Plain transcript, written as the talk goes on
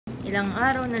Ilang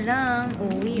araw na lang,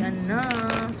 uwian na.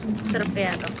 Sarap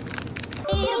kaya to.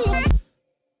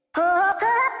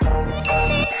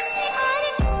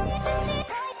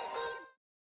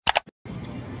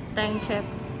 Time check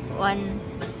 1:12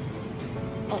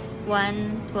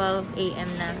 AM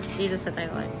na dito sa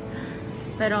Taiwan.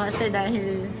 Pero kasi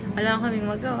dahil wala kaming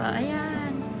magawa,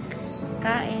 ayan,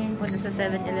 kain, punta sa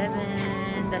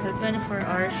 711 dahil 24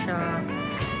 hours siya.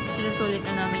 Sinusulit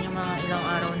na namin yung mga ilang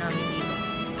araw namin dito.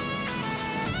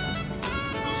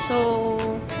 So,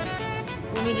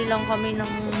 bumili lang kami ng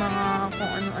mga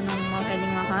kung ano-anong mga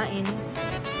pwedeng makain.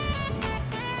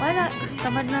 Wala,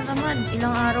 tamad na tamad.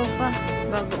 Ilang araw pa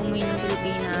bago umuwi ng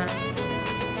Pilipinas.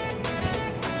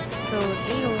 So,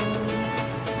 ayun.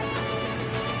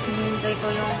 Hinihintay ko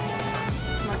yung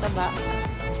mataba.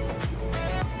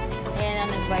 Ayan na,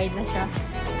 nagbayad na siya.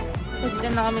 So, dito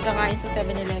na kami kakain sa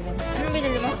 711. Anong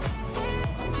binili mo?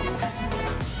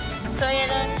 So,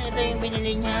 ayan na. Ito yung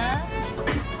binili niya.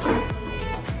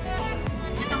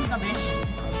 Itong kabesh.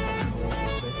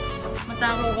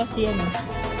 Matako kasi yan.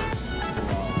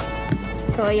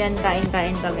 So, ayan.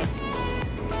 Kain-kain kami.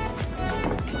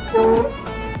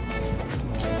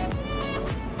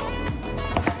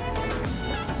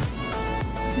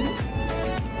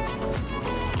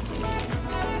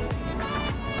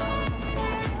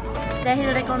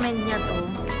 Dahil recommend niya to,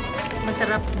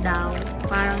 masarap daw,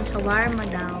 parang shawarma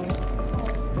daw.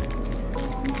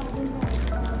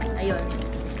 Ayun.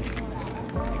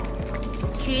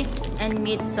 Cheese and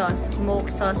meat sauce,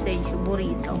 smoked sausage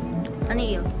burrito. Ano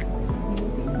yun?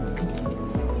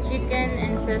 Chicken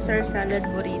and Caesar salad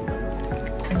burrito.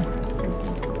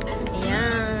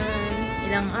 Ayan.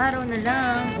 Ilang araw na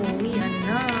lang, uwian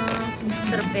na.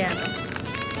 Sarap kaya to.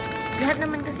 Lahat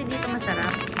naman kasi dito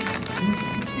masarap.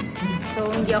 So,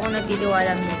 hindi ako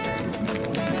nagtitiwala minsan.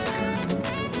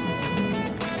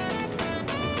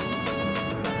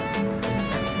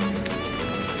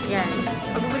 Yan.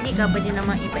 Pag bumili ka, pwede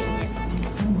naman ipainit.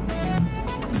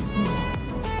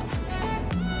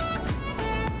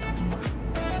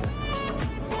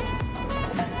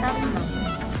 Tapos na.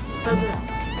 Pag lang.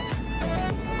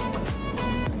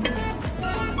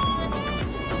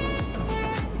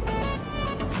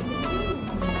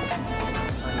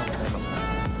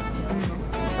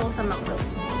 Sa McDo.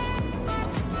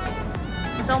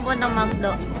 Gusto kong puntang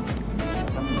McDo.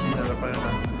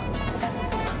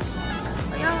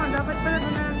 Kaya nga, dapat pala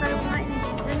doon na lang tayo kumain.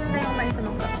 Doon na tayo kumain sa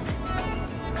McDo.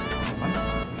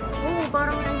 Oo,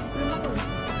 parang may ice cream ako.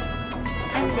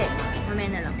 Ay, hindi. Mamaya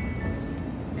na lang.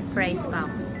 May fries pa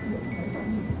ako.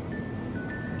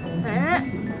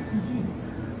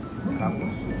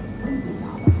 Tapos?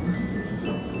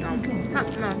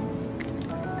 No.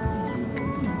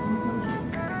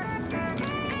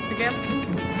 Sige.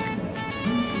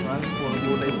 Puro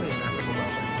gulay pa eh. Nasa baba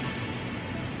pa.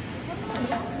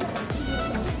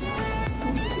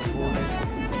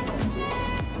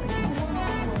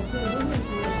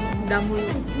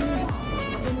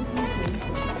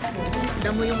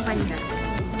 Damo yung kanya.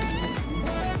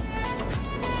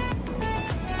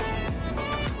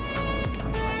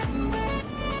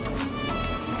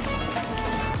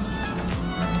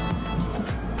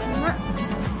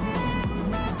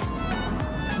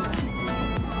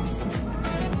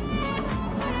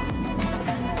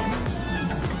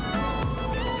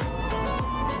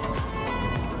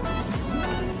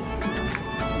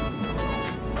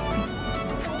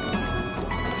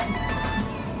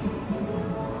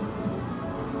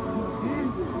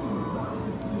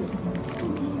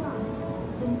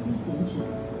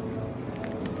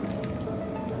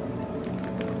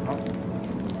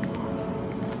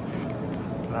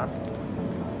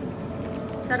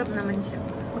 Sarap naman siya.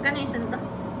 Magkano isang to?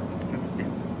 50.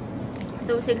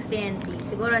 So, 60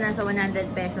 NT. Siguro nasa 100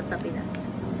 pesos sa Pinas.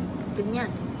 Ganyan.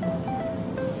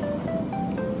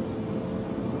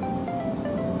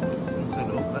 Sa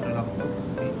loob, ano lang po?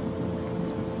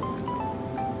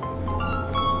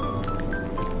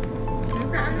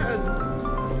 Saan loob?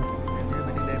 Hindi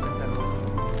naman nila yung sa loob.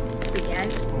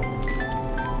 Piyan?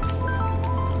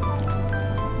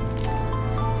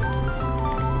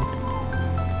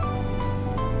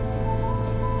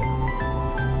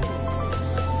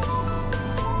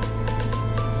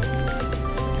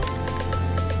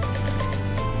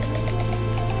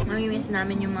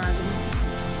 Namin yung mga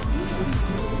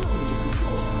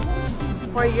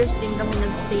 4 years din kami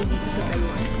nag-stay dito sa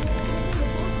Taiwan.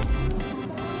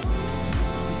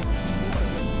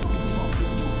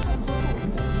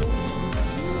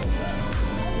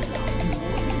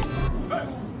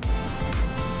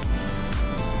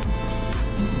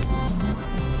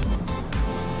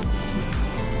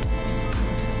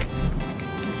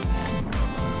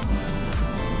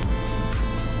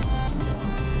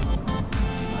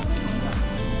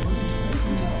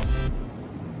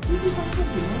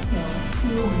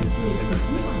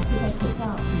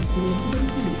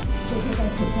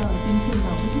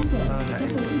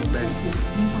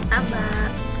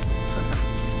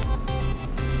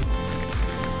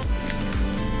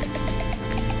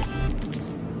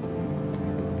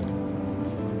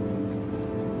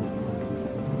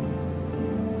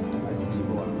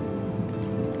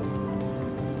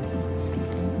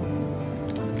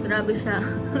 Grabe siya.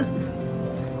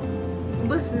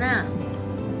 Ubus na.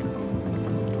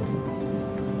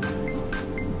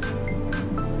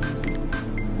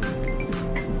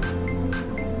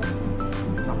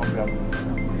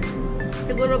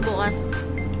 Siguro bukas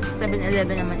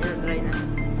 711 naman ito-try na.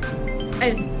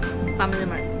 Ay, Family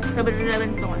Mart.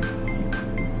 711 ito nga.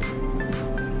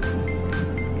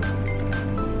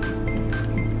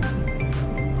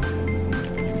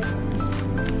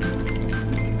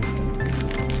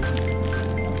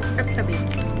 Sarap sabihin.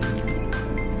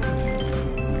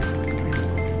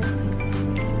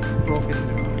 Broken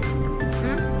din ba?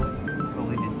 Hmm?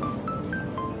 Okay din ba?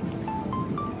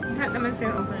 Lahat naman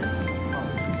sa'yo okay.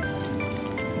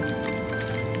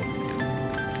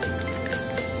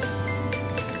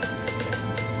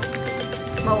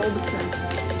 Mauubos na.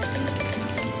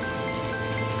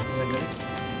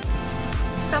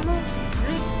 Tamo,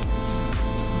 Rick.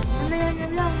 Ano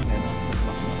yan lang?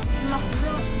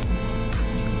 Makdo.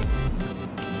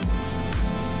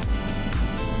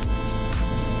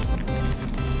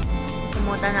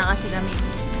 Pumunta na kasi kami.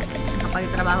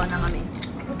 Nakapagtrabaho na kami.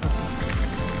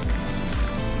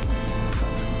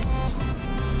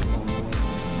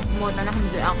 Pumunta na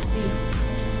hindi active.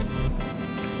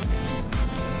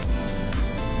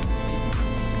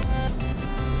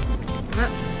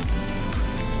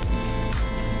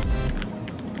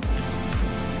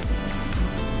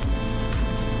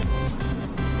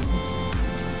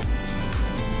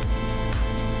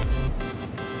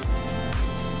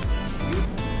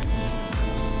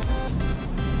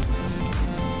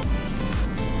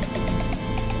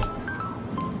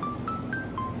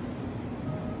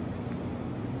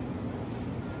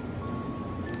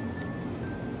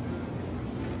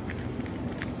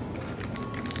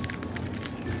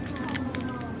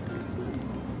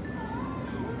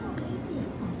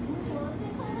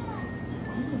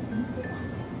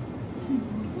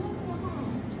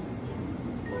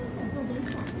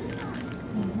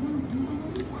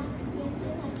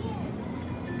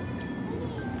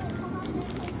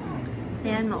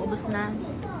 Ayan, maubos na.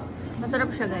 Masarap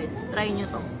siya guys. Try nyo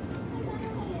to.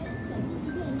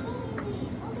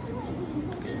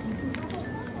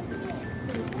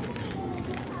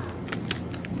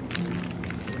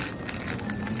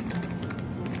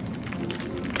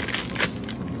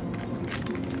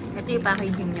 Ito yung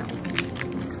packaging nyo.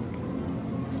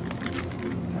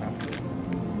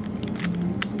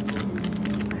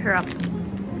 Masarap.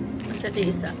 Basta ito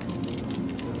yung isa.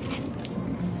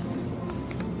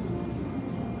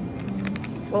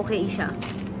 Okay siya.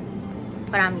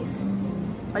 Promise.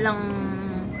 Walang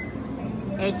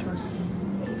echos.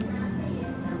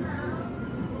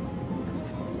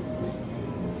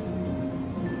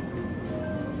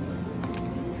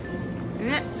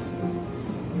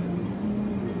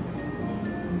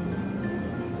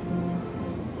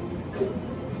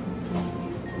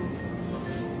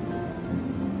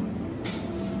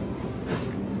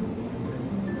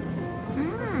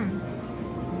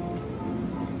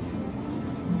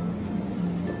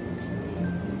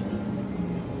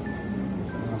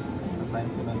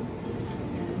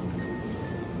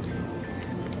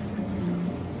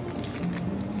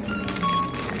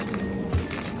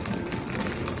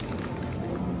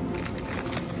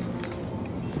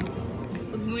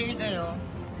 Bumili kayo,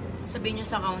 sabihin nyo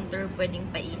sa counter pwedeng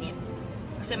painit.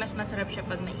 Kasi mas masarap siya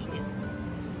pag mainit.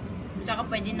 Tsaka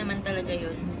pwede naman talaga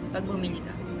yun pag bumili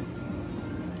ka.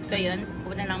 So yun,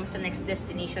 pupunta na kami sa next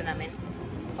destination namin.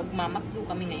 Pagmamakdo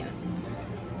kami ngayon.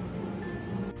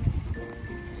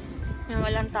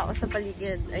 Walang tao sa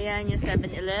paligid. Ayan yung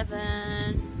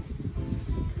 711.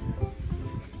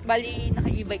 Bali,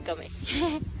 naka-e-bike kami.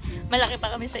 Malaki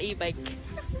pa kami sa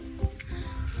e-bike.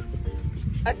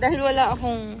 At dahil wala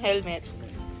akong helmet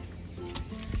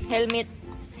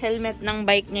ng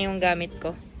bike niya yung gamit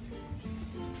ko.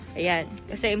 Ayan.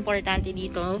 Kasi importante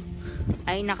dito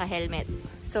ay naka-helmet.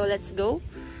 So, let's go.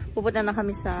 Pupunta na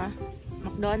kami sa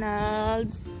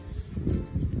McDonald's.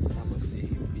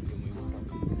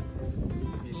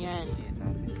 Ayan.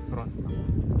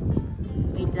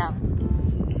 Wait lang.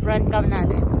 Front cam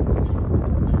natin.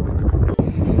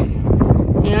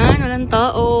 Ayan. Walang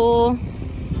tao.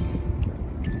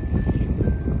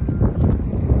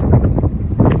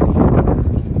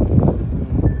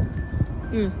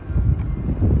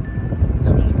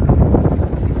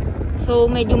 So,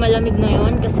 medyo malamig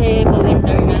ngayon kasi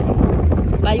pa-winter na.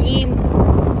 Bali,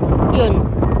 yun.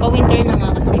 Pa-winter na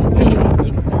nga kasi.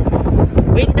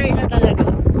 Winter na talaga.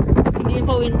 Hindi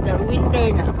pa winter. Winter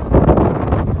na.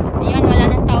 Ayan, wala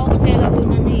nang tao kasi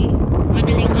launa na eh.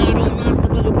 Madaling araw na sa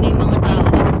tulog na yung mga tao.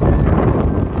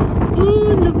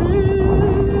 Oh, lamig!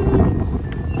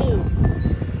 Oh.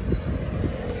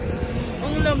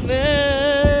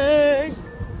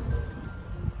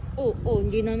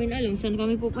 saan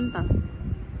kami pupunta.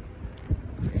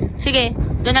 Sige,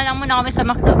 doon na lang muna kami sa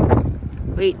McDo.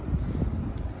 Wait.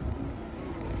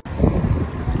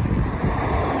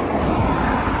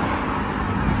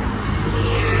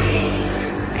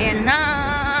 Ayan na,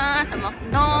 sa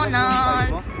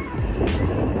McDonald's.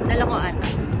 Dala ko ata.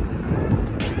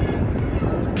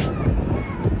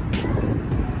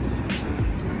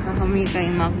 Kami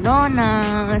kay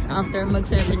McDonald's after mag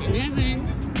 711.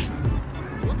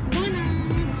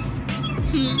 McDonald's.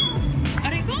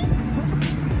 Aray ko?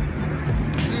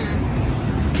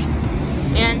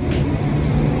 Ayan.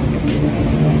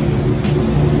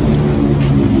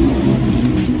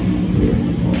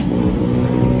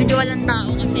 Medyo walang tao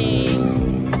kasi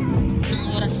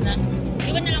ang oras na.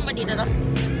 Iwan na lang ba dito to?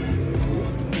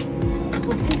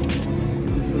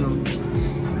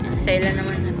 Sila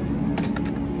naman na to.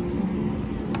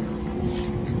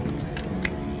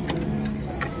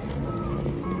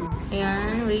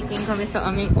 Ayan, waiting kami sa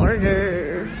aming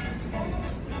order.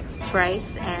 Fries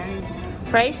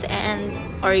and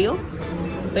Oreo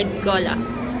with cola.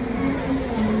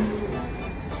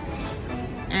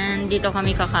 And dito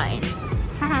kami kakain.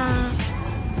 Haha.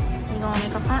 Dito kami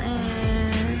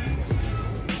kakain.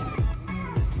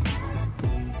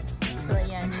 So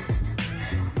ayan.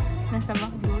 Nasa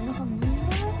McDo na kami.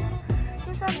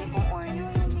 So sabi ko Oreo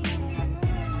yung binili.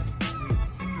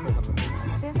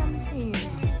 Sesame seed.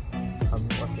 Sabi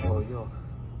ko kasi Oreo.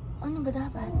 Ano ba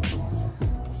dapat?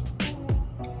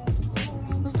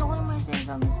 Gusto ko yung may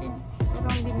sesame seed. Pero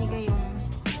ang binigay yung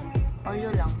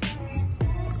Oreo lang.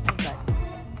 Oh God.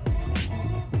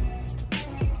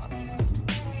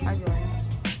 Ayun.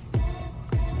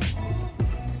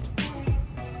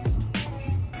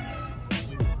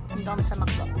 Hindi kami sa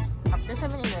McDo. After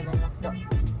 711, McDo.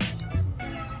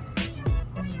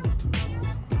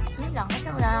 Yun lang. Kasi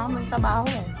wala na kami trabaho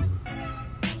eh.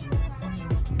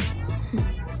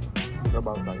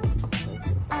 Trabaho tayo.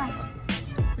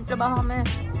 Nagtrabaho kami.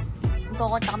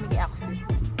 Nagkakota kami kay Axel.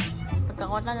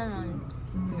 Pagkakota na nun.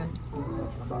 Yun.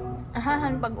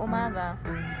 Ahahan pag umaga.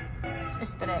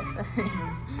 Stress.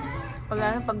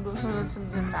 Pag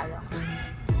sunod-sunod tayo.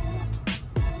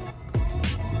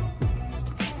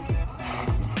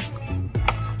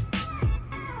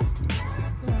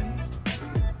 Yun.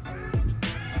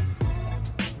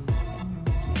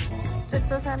 Treat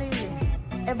sa sarili.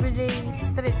 Everyday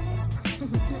treat.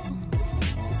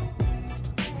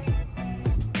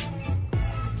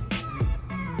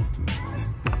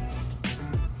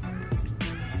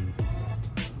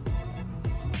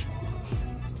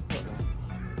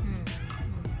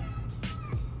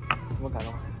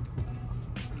 Magkano?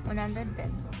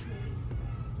 110.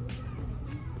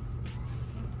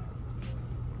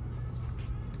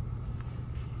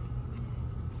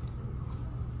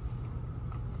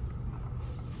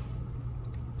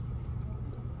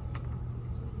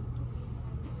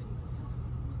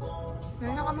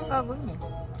 Ano ka magagawin eh.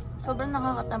 Sobrang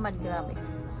nakakatamad, grabe.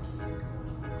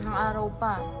 Nung araw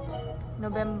pa.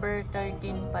 November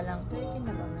 13 pa lang. 13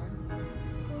 na ba man?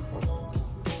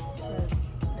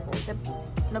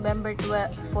 November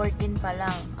 14 pa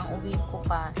lang. Ang uwi ko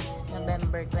pa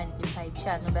November 25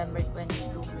 siya. November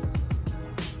 22.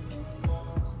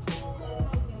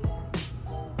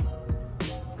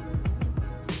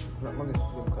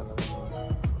 Mag-stream ka na.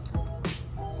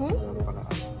 Lalo ka na.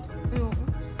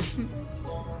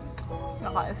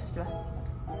 Naka-extra.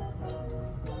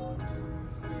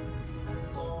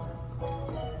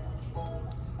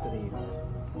 Stream.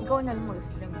 Ikaw na lang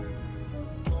mag-stream.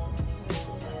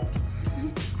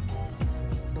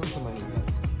 Ano sa Manila?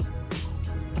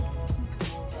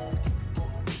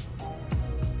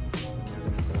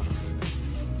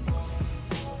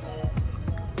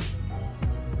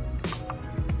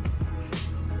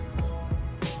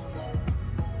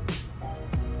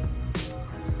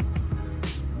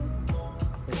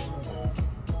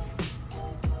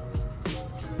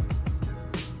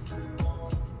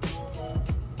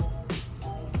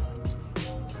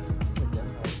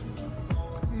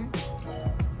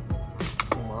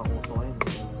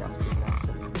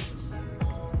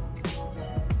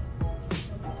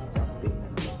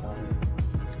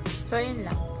 So, yun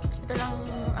lang. Ito lang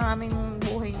ang aming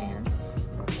buhay ngayon.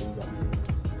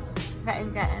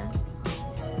 Kain-kain.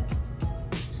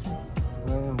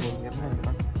 Ano yung burger na, di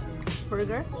ba?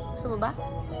 Burger? Gusto mo ba?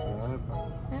 Ano ba?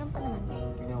 Meron pa naman.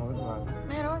 Tingnan mo ba?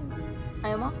 Meron.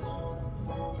 Ayaw mo?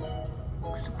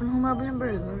 Gusto ko na humabol ng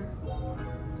burger.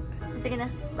 Sige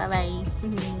na. Bye-bye.